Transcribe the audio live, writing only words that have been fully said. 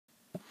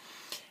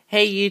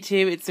Hey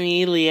YouTube, it's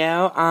me,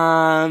 Leo.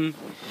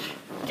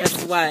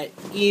 Guess what?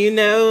 You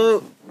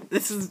know,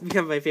 this has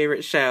become my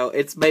favorite show.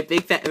 It's My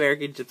Big Fat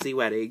American Gypsy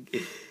Wedding.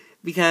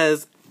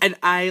 And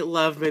I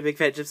love My Big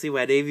Fat Gypsy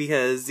Wedding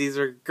because these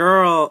are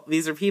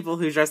people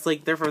who dress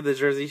like they're from the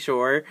Jersey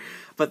Shore,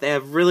 but they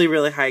have really,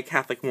 really high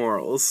Catholic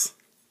morals.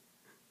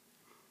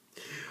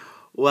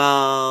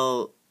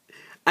 Well,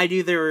 I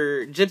knew there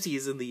were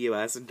gypsies in the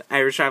U.S. and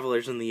Irish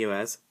travelers in the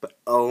U.S., but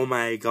oh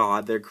my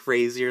god, they're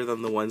crazier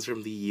than the ones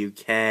from the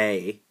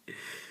U.K.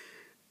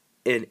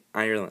 in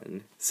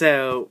Ireland.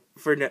 So,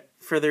 for no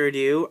further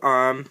ado,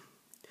 I'm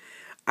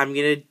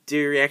gonna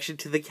do a reaction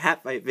to the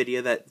catfight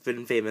video that's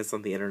been famous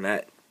on the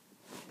internet.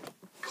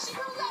 She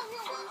comes out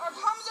here or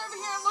comes over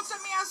here and looks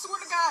at me, I swear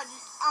to God,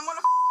 I'm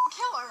gonna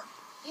kill her.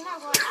 You know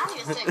what, I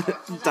need to stick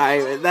with her.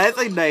 Diamond, that's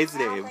a nice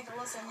name. I don't think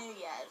Alyssa knew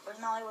yet, but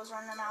Melly was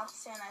running out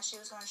saying that she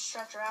was going to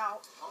stretch her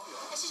out.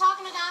 Is she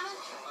talking to Diamond?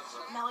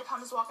 Melly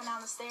comes walking down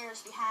the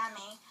stairs behind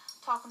me,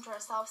 talking to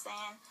herself,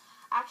 saying,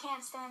 I can't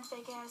stand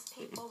fake-ass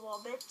people.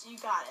 Well, bitch, you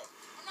got it.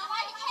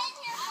 Nobody came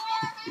here, so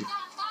I ran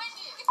down. Find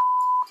you. Get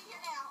here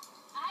now.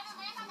 I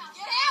haven't ran my mouth.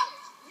 Get out!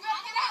 You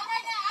gotta get out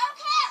right now. I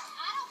don't care.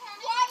 I don't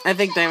care. I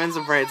think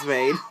Diamond's a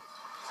bridesmaid.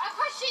 Of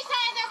course she's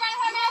saying they're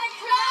running her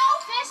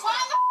mouth.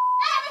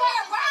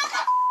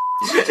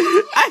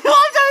 I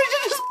love how he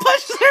just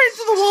pushes her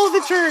into the wall of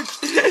the church.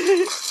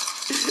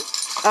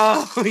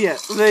 Oh, yeah.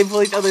 So they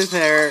pull each other's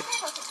hair.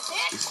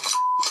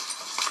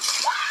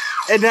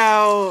 And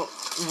now,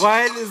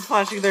 one is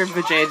flashing their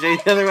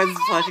vajayjay, the other one's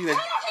flashing their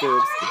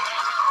boobs.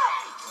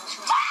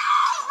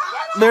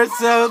 They're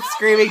so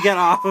screaming, get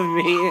off of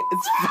me.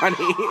 It's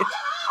funny.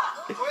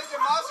 Get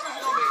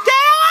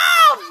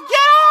off!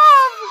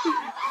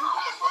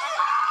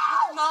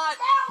 Get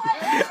off!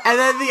 And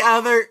then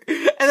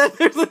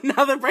there's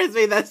another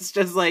bridesmaid that's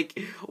just like,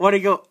 want to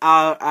go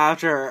out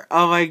after her.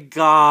 Oh my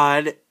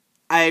god.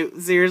 I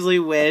seriously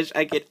wish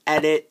I could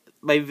edit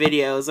my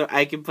video so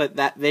I can put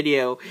that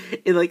video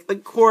in like the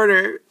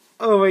corner.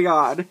 Oh my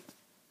god.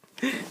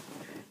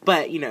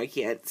 But, you know, I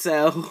can't,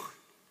 so.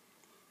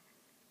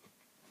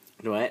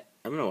 You know what?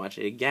 I'm gonna watch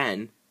it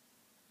again.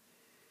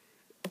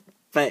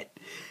 But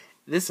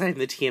this time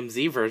the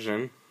TMZ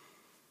version.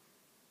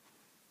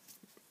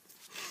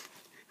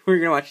 We're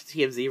gonna watch the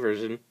TMZ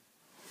version.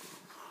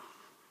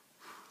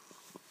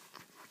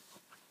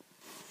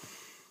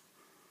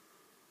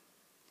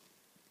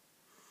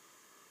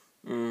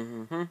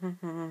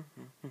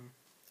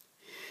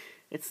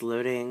 It's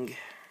loading.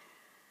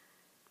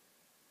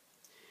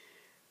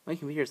 My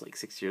computer's like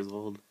 6 years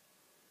old.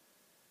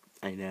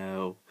 I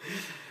know.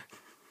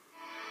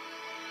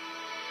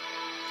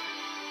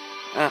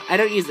 I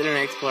don't use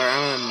Internet Explorer.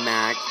 I'm on a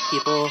Mac,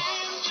 people.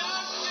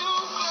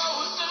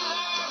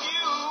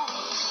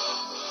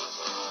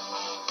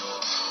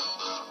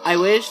 I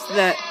wish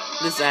that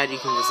this ad you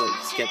can just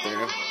like skip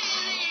through.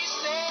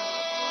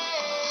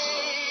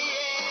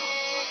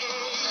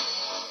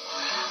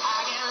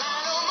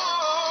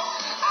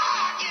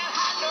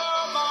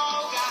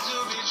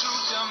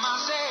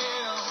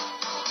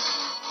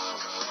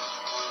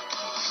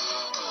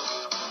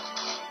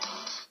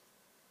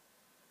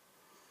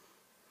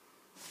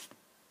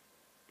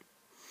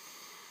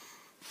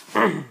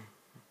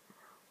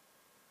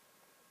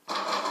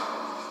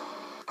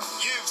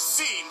 You've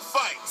seen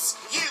fights.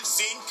 You've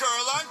seen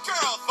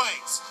girl-on-girl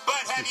fights.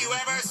 But have you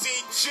ever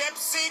seen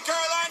gypsy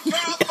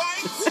girl-on-girl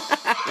fights?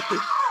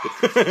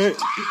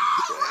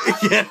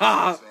 Get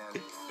off.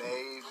 Man,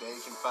 they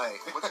can fight.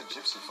 What's a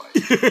gypsy fight?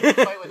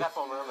 Fight with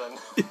Ethel Merman.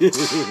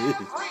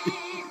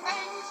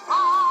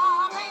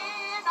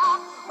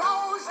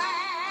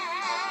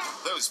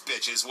 Those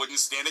bitches wouldn't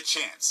stand a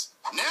chance.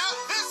 Now,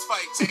 this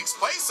fight takes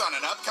place on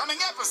an upcoming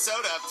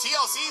episode of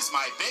TLC's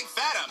My Big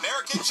Fat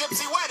American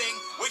Gypsy Wedding,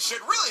 which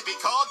should really be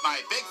called My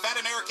Big Fat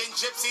American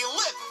Gypsy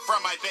Lip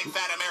from My Big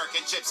Fat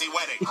American Gypsy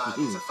Wedding.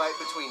 It's a fight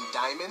between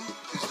Diamond,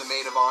 who's the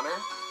maid of honor,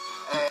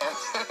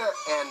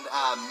 and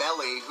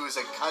Melly, who's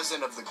a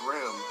cousin of the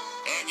groom.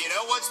 And you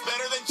know what's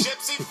better than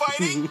gypsy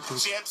fighting?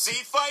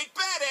 Gypsy fight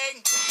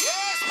betting!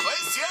 Yes,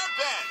 place your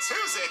bets.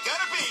 Who's it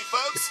gonna be,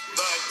 folks?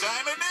 The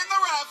diamond in the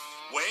rough,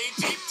 way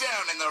deep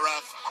down in the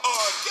rough,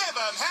 or give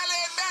 'em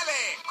Halle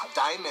Melly!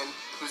 Diamond,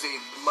 who's a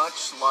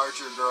much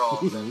larger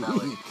girl than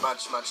Melly,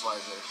 much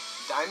larger.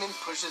 Diamond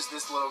pushes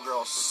this little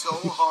girl so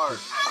hard.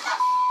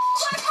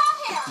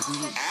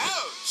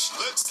 Ouch!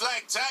 Looks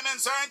like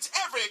diamonds aren't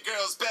every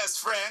girl's best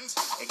friend.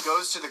 It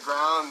goes to the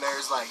ground,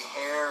 there's like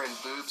hair and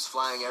boobs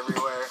flying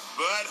everywhere.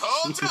 But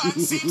hold on,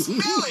 seems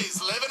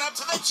Melly's living up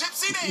to the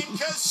gypsy name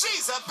because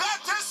she's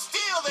about to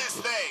steal this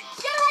thing.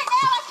 Get her right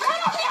now.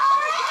 Let's get her.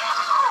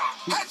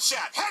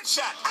 Headshot,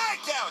 headshot, eye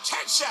gouge,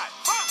 headshot.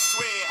 Folks,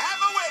 we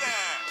have a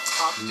winner.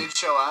 Cops did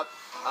show up.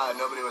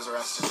 Nobody was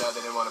arrested though.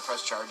 They didn't want to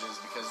press charges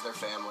because they're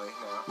family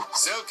now.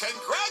 So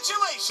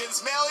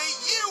congratulations, Melly.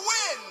 You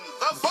win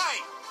the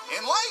fight.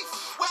 In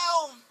life,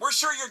 well, we're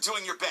sure you're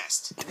doing your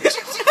best.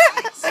 Gypsy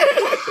fights.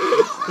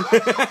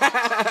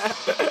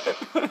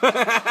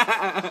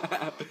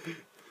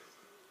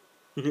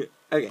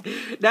 Okay,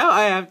 now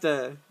I have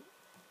to...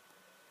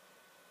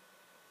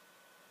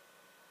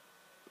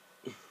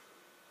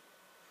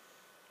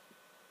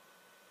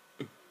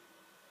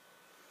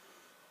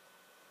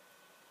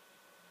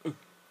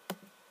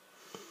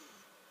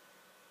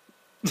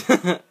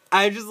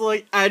 I just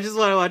want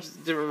to watch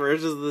different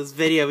versions of this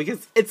video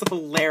because it's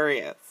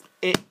hilarious.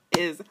 It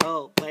is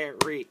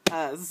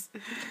hilarious. Comes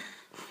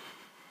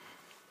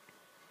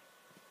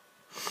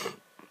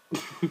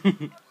over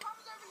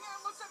here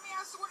and looks at me,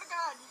 I swear to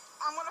God,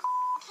 I'm gonna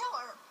kill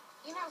her.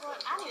 You know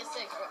what? I need a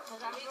cigarette.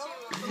 Cause I'm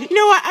too. You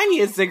know what? I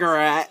need a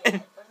cigarette.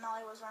 But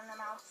Melly was running her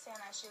mouth saying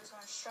that she was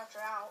gonna stretch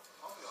her out.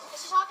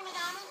 Is she talking to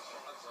Diamond?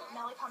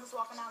 Melly comes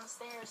walking down the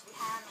stairs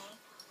behind me,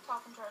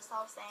 talking to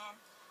herself, saying,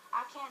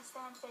 I can't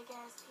stand fake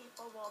ass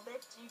people. Well,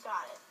 bitch, you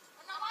got it.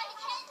 Nobody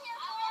came here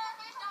for.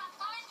 Don't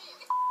find you.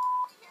 Get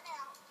here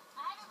now.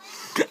 I haven't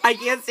made I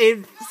can't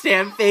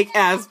stand fake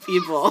ass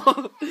people.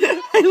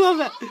 I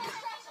love that. Of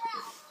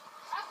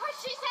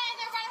course she's saying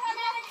they're running her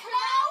mouth.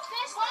 No,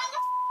 this one.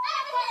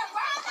 Run the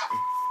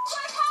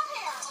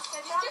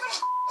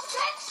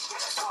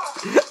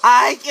bitch.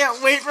 I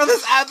can't wait for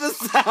this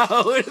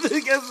episode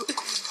because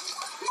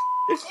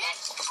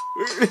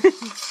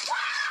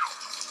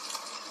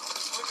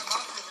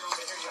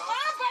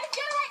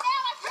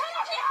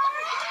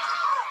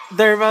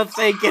they're both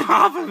saying get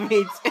off of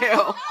me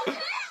too.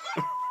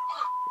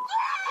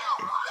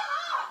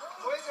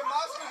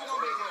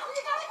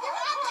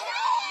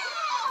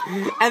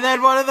 And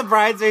then one of the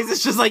bridesmaids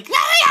is just like, let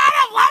me at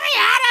him, let me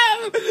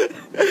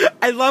at him.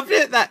 I loved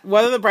it that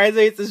one of the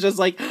bridesmaids is just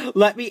like,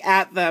 let me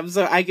at them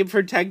so I can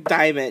protect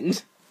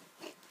Diamond.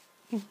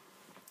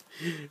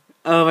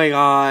 Oh my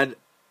god.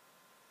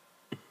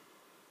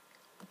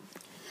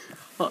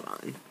 Hold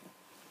on.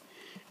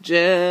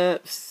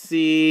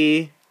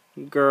 Gypsy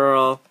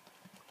girl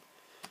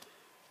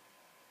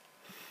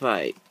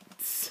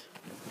fights.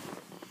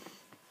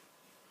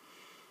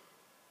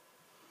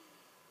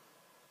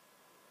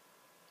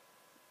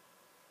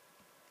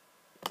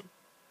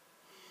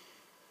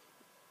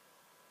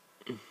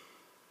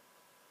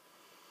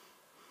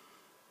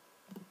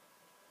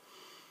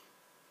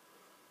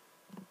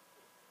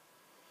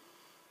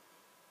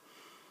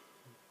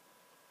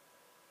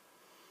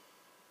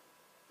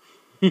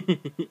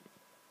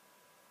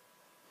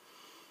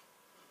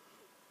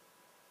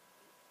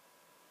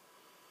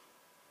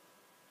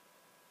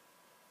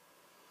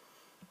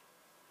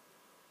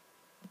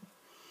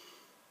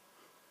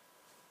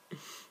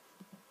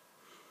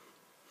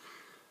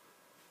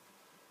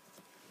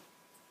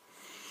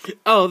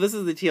 Oh, this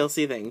is the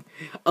TLC thing.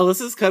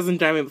 Alyssa's cousin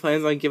Diamond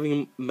plans on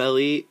giving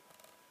Melly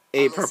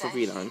a proper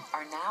beat on.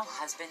 Are now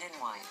husband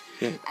and wife,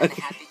 Yeah, and okay.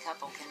 the happy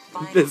couple can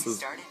finally This is-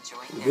 start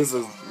enjoying their This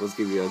is day. what's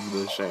gonna be on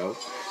the show.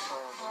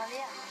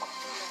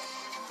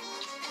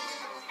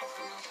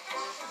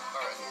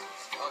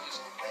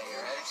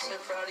 So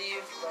proud of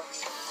you.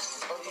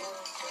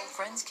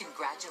 Friends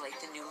congratulate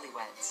the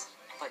newlyweds,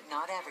 but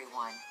not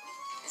everyone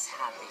is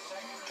happy.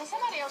 Can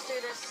somebody else do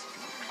this?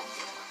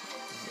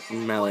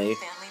 Melly.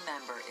 One family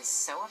member is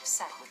so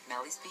upset with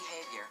Melly's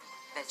behavior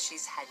that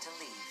she's had to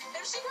leave.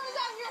 If she comes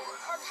out here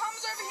or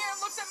comes over here and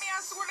looks at me, I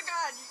swear to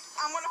God,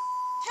 I'm gonna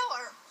kill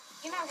her.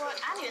 You know what?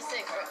 I need a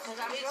cigarette. Cause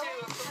I'm too.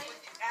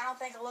 I don't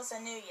think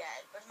Alyssa knew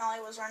yet, but Melly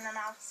was running her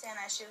mouth saying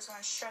that she was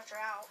gonna stretch her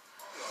out.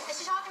 Is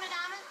she talking to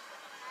Diamond?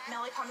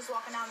 Melly comes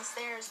walking down the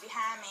stairs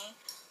behind me,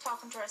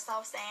 talking to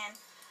herself, saying,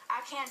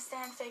 I can't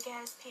stand fake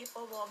ass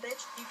people. Well,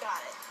 bitch, you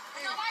got it.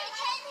 Nobody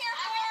came here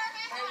for.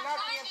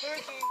 Lucky and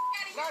Pookie.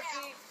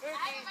 Lucky, Pookie.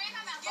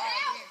 Get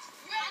out!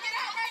 You better get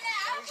out right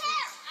now. I don't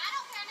care. I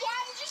don't care.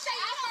 Why did you say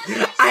you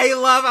were? I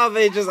love how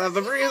they just have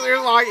the producers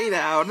walking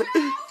down.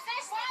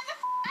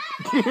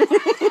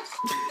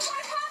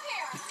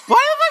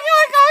 Why the fuck you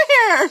wanna come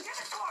here?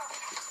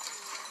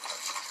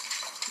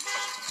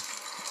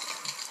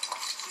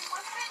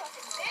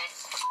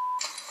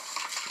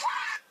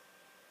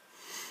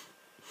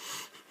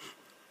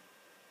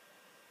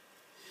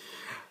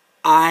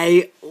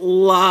 I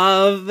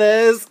love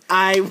this.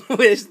 I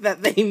wish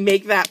that they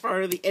make that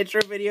part of the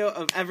intro video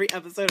of every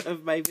episode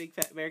of My Big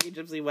Fat American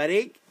Gypsy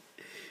Wedding.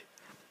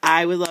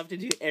 I would love to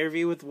do an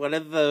interview with one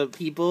of the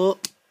people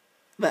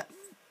that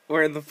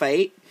were in the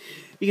fight,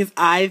 because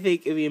I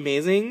think it'd be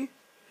amazing.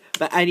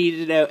 But I need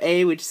to know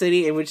A, which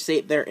city and which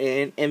state they're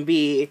in, and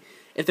B,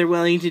 if they're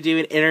willing to do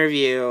an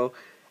interview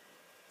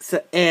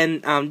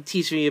and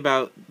teach me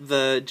about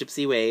the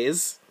gypsy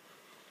ways.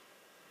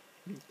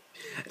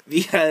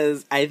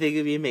 Because I think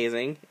it'd be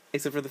amazing,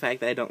 except for the fact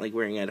that I don't like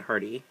wearing Ed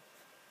Hardy.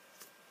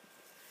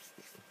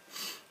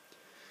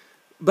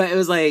 But it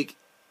was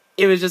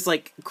just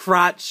like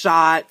crotch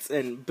shots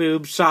and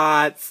boob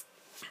shots.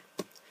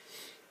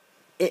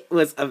 It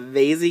was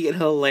amazing and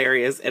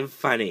hilarious and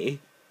funny.